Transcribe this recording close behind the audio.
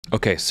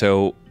Okay,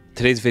 so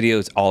today's video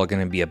is all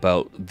going to be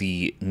about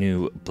the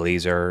new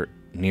Blazar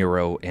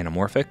Nero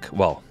Anamorphic.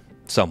 Well,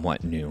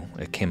 somewhat new.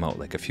 It came out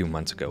like a few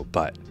months ago,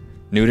 but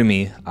new to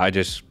me. I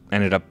just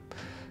ended up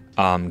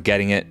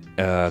getting it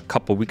a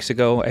couple weeks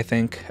ago, I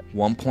think.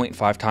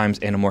 1.5 times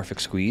anamorphic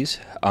squeeze.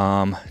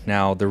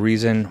 Now, the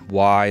reason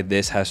why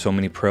this has so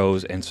many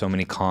pros and so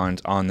many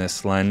cons on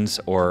this lens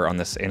or on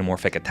this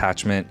anamorphic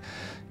attachment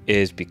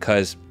is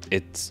because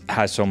it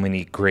has so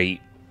many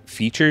great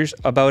features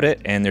about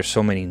it, and there's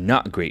so many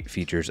not great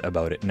features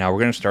about it. Now we're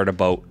going to start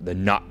about the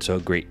not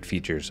so great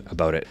features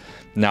about it.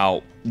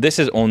 Now, this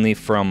is only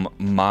from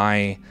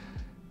my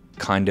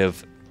kind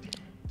of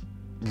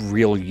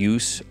real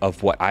use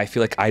of what I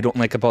feel like I don't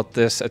like about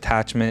this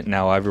attachment.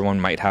 Now, everyone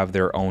might have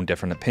their own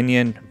different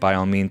opinion. By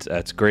all means,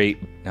 that's great.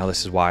 Now,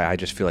 this is why I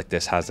just feel like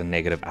this has a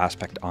negative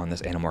aspect on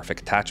this anamorphic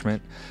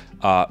attachment.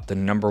 The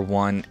number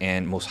one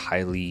and most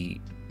highly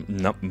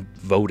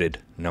voted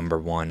number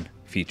one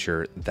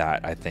feature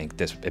that I think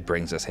it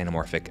brings this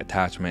anamorphic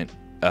attachment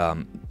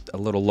a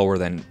little lower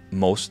than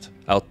most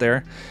out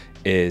there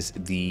is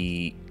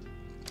the,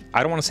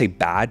 I don't want to say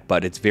bad,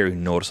 but it's very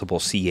noticeable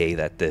CA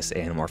that this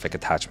anamorphic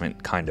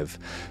attachment kind of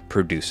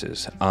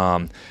produces.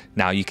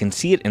 Now you can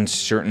see it in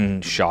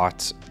certain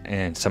shots,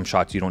 and some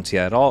shots you don't see it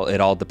at all. It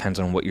all depends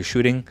on what you're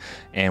shooting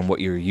and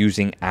what you're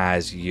using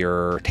as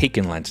your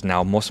take-in lens.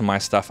 Now, most of my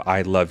stuff,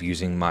 I love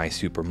using my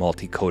super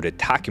multi-coated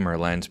tachometer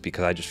lens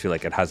because I just feel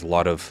like it has a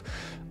lot of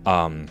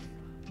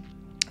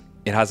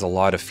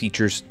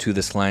features to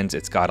this lens.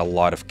 It's got a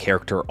lot of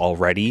character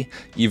already,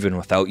 even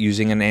without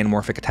using an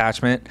anamorphic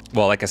attachment.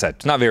 Well, like I said,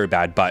 it's not very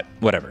bad, but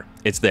whatever,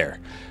 it's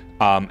there.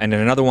 And then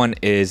another one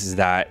is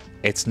that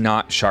it's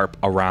not sharp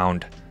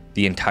around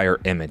the entire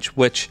image,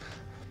 which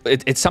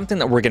it's something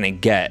that we're gonna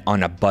get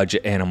on a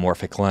budget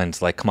anamorphic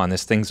lens. Like, come on,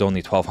 this thing's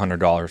only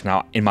 $1,200.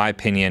 Now, in my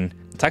opinion,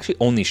 it's actually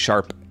only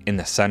sharp in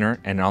the center,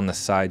 and on the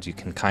sides, you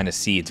can kind of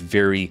see it's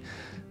very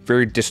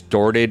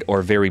distorted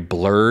or very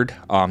blurred.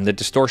 The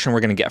distortion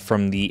we're going to get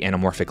from the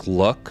anamorphic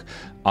look,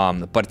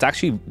 but it's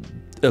actually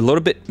a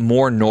little bit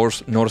more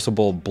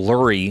noticeable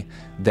blurry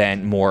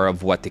than more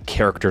of what the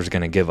character is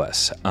going to give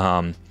us.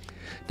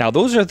 Now,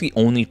 those are the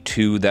only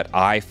two that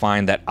I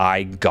find that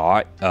I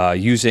got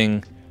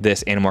using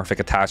this anamorphic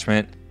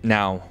attachment.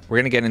 Now, we're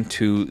going to get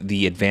into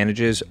the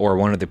advantages or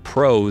one of the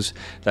pros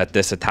that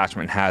this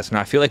attachment has.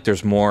 Now, I feel like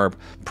there's more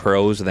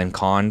pros than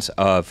cons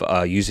of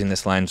using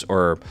this lens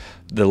or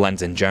the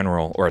lens in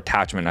general, or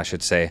attachment, I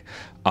should say.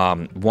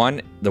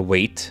 One, the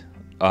weight.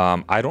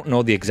 I don't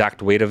know the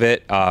exact weight of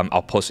it.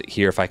 I'll post it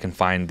here if I can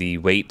find the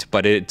weight,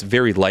 but it's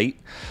very light.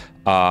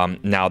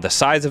 Now, the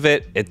size of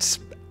it, it's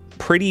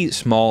pretty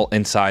small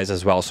in size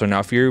as well. So now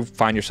if you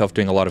find yourself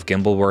doing a lot of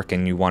gimbal work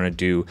and you want to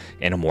do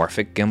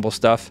anamorphic gimbal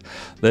stuff,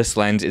 this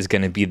lens is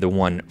going to be the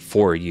one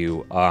for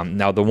you.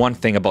 Now, the one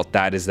thing about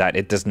that is that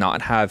it does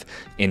not have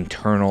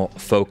internal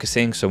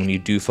focusing. So when you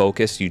do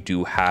focus, you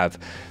do have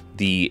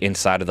the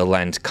inside of the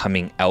lens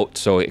coming out,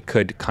 so it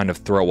could kind of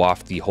throw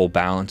off the whole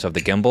balance of the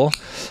gimbal.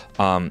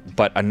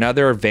 But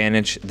another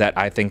advantage that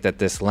I think that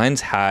this lens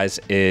has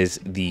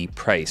is the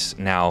price.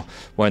 Now,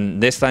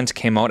 when this lens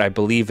came out, I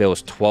believe it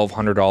was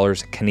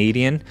 $1,200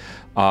 Canadian.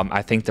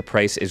 I think the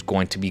price is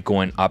going to be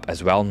going up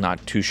as well.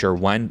 Not too sure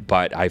when,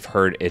 but I've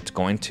heard it's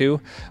going to.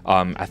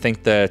 I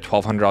think the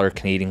 $1,200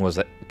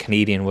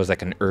 Canadian was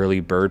like an early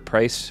bird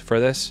price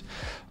for this.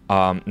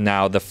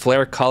 Now, the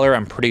flare color,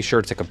 I'm pretty sure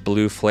it's like a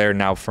blue flare.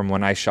 Now, from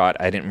when I shot,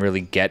 I didn't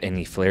really get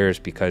any flares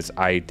because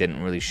I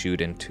didn't really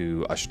shoot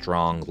into a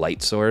strong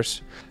light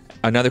source.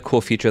 Another cool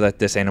feature that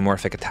this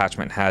anamorphic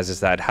attachment has is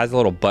that it has a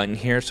little button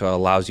here, so it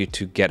allows you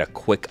to get a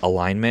quick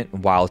alignment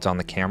while it's on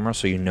the camera,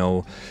 so you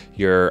know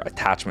your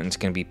attachment is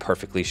going to be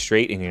perfectly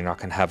straight and you're not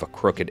going to have a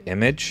crooked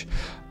image.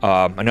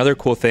 Another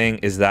cool thing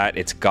is that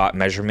it's got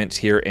measurements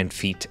here in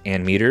feet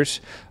and meters.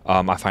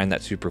 I find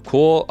that super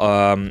cool.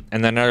 And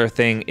then another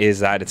thing is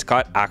that it's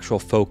got actual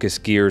focus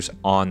gears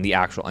on the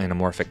actual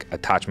anamorphic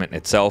attachment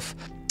itself.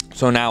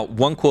 So now,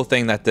 one cool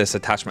thing that this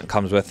attachment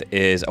comes with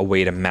is a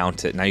way to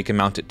mount it. Now, you can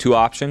mount it two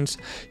options.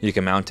 You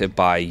can mount it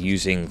by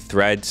using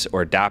threads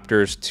or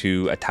adapters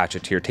to attach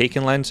it to your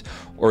take-in lens,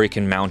 or you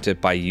can mount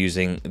it by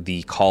using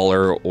the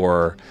collar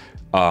or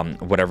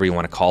whatever you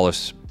want to call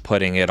this,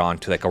 putting it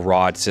onto like a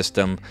rod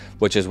system,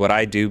 which is what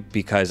I do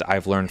because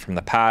I've learned from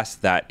the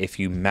past that if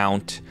you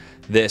mount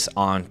this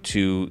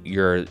onto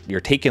your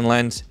take-in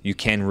lens, you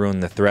can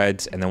ruin the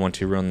threads, and then once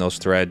you ruin those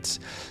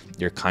threads,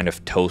 you're kind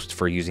of toast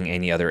for using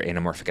any other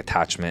anamorphic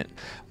attachment,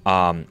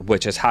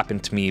 which has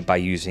happened to me by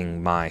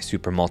using my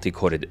super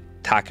multi-coated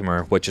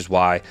tachometer, which is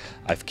why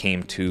I've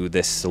came to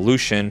this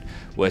solution,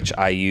 which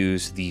I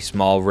use the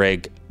small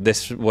rig.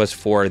 This was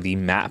for the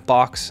matte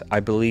box,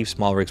 I believe,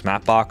 small rig's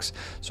matte box.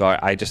 So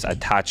I just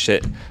attached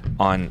it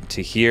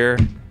onto here,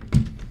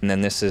 and then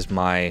this is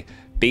my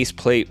base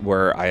plate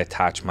where I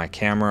attach my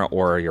camera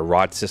or your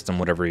rod system,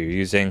 whatever you're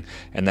using,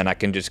 and then I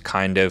can just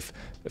kind of,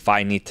 if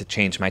I need to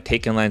change my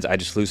taken lens, I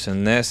just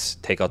loosen this,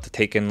 take out the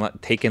taken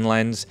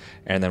lens,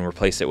 and then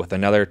replace it with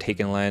another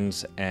taken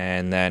lens,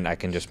 and then I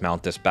can just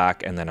mount this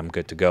back, and then I'm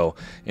good to go.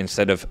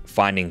 Instead of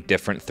finding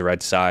different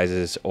thread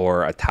sizes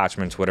or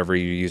attachments, whatever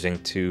you're using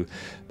to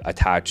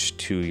attach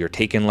to your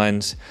taken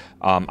lens,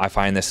 I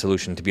find this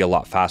solution to be a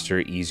lot faster,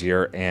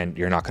 easier, and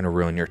you're not going to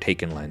ruin your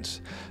taken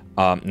lens.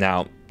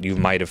 Now, you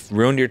might have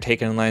ruined your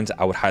taken lens.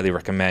 I would highly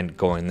recommend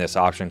going this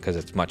option because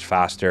it's much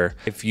faster.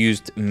 I've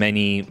used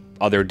many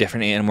other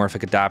different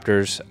anamorphic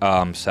adapters,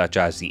 such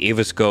as the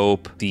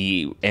Avascope,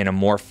 the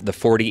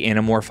 40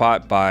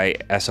 Anamorphic by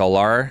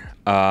SLR.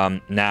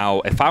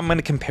 Now, if I'm going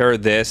to compare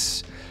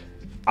this,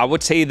 I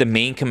would say the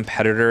main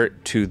competitor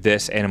to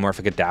this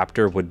anamorphic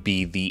adapter would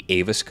be the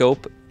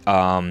Avascope.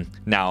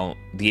 Now,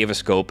 the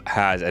Avascope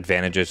has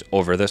advantages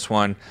over this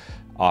one.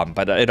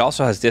 But it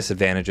also has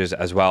disadvantages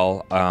as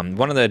well.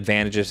 One of the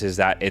advantages is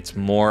that it's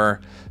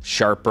more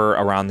sharper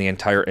around the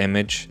entire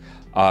image.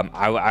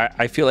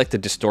 I feel like the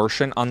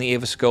distortion on the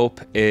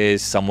Avascope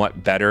is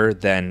somewhat better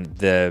than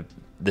the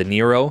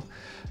Nero,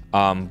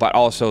 but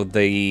also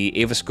the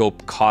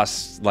Avascope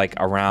costs like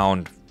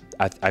around,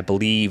 I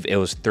believe it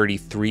was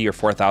 $33,000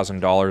 or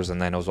 $4,000,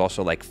 and then it was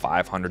also like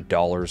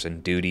 $500 in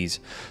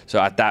duties. So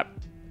at that,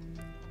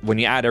 when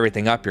you add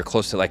everything up, you're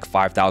close to like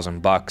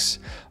 $5,000 bucks.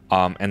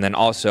 And then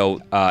also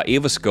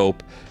Avascope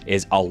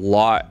is a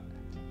lot,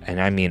 and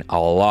I mean a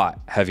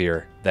lot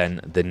heavier than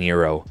the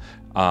Nero.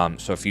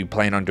 So if you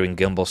plan on doing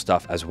gimbal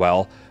stuff as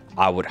well,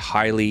 I would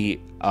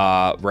highly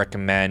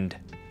recommend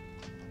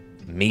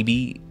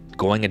maybe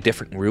going a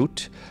different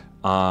route.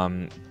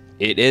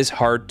 It is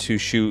hard to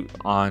shoot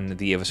on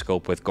the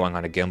Avascope with going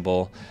on a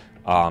gimbal.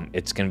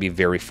 It's going to be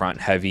very front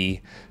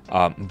heavy,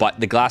 but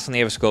the glass on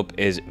the Avascope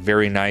is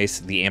very nice.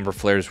 The amber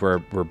flares were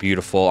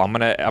beautiful. I'm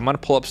gonna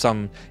pull up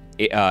some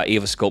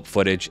Avascope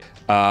footage.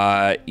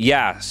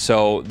 Yeah,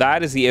 so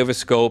that is the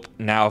Avascope.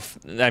 Now,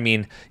 I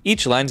mean,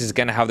 each lens is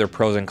going to have their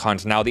pros and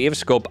cons. Now, the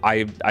Avascope,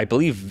 I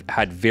believe,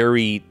 had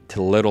very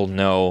to little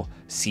no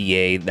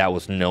CA that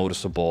was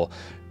noticeable.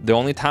 The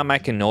only time I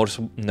can notice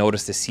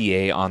the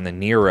CA on the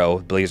Nero,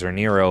 Blazar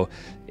Nero,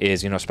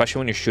 is, you know, especially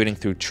when you're shooting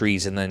through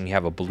trees and then you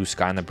have a blue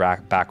sky in the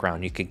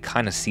background, you can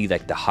kind of see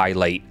like the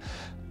highlight.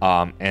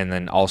 And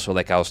then also,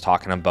 like I was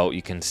talking about,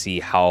 you can see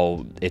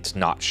how it's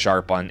not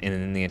sharp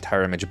in the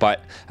entire image.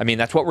 But I mean,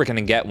 that's what we're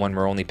gonna get when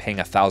we're only paying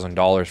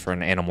 $1,000 for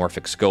an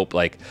anamorphic scope.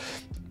 Like,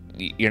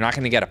 you're not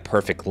gonna get a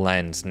perfect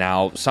lens.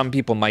 Now, some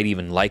people might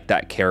even like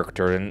that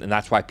character, and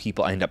that's why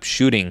people end up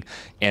shooting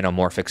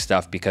anamorphic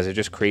stuff, because it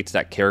just creates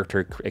that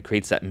character, it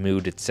creates that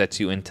mood, it sets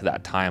you into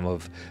that time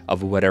of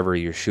whatever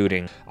you're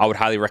shooting. I would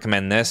highly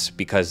recommend this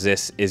because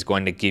this is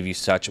going to give you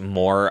such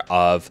more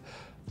of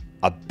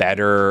a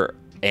better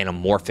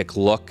anamorphic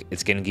look.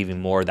 It's going to give you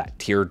more of that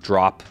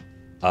teardrop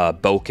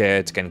bokeh.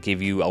 It's going to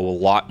give you a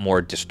lot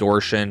more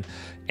distortion,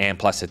 and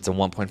plus it's a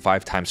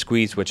 1.5 times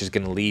squeeze, which is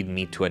going to lead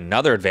me to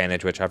another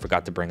advantage, which I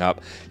forgot to bring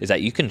up, is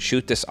that you can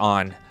shoot this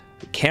on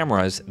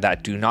cameras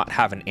that do not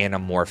have an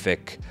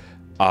anamorphic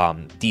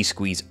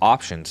de-squeeze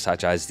option,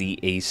 such as the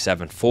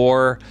A7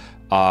 IV,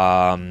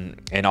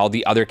 and all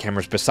the other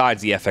cameras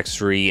besides the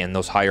FX3 and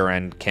those higher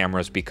end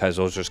cameras, because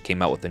those just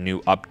came out with a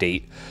new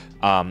update.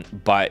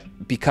 But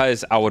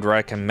because I would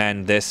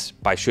recommend this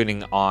by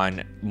shooting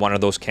on one of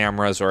those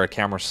cameras or a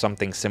camera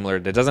something similar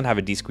that doesn't have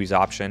a de-squeeze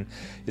option,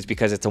 is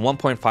because it's a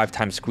 1.5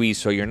 times squeeze,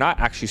 so you're not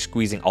actually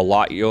squeezing a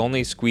lot. You're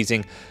only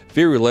squeezing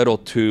very little,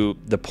 to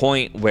the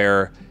point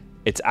where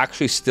it's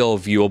actually still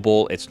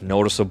viewable, it's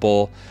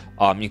noticeable.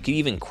 You can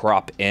even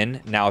crop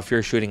in. Now, if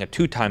you're shooting a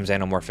 2 times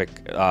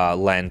anamorphic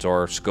lens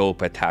or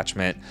scope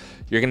attachment,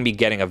 you're going to be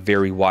getting a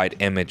very wide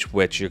image,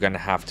 which you're going to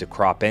have to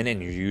crop in,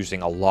 and you're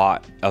using a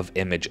lot of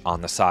image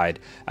on the side.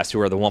 As to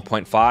where the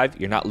 1.5,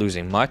 you're not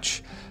losing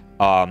much.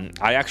 I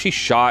actually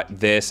shot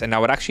this, and I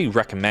would actually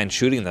recommend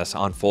shooting this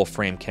on full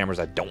frame cameras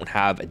that don't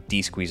have a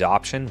de-squeeze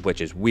option, which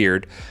is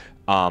weird.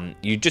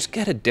 You just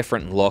get a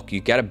different look,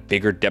 you get a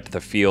bigger depth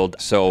of field.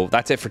 So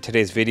that's it for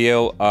today's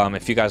video.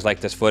 If you guys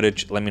like this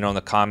footage, let me know in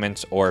the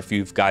comments, or if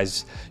you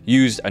guys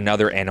used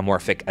another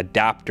anamorphic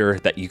adapter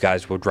that you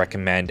guys would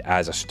recommend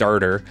as a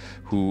starter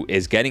who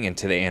is getting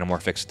into the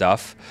anamorphic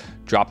stuff,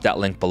 drop that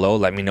link below.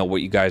 Let me know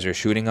what you guys are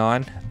shooting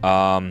on.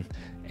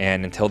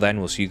 And until then,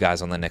 we'll see you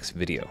guys on the next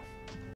video.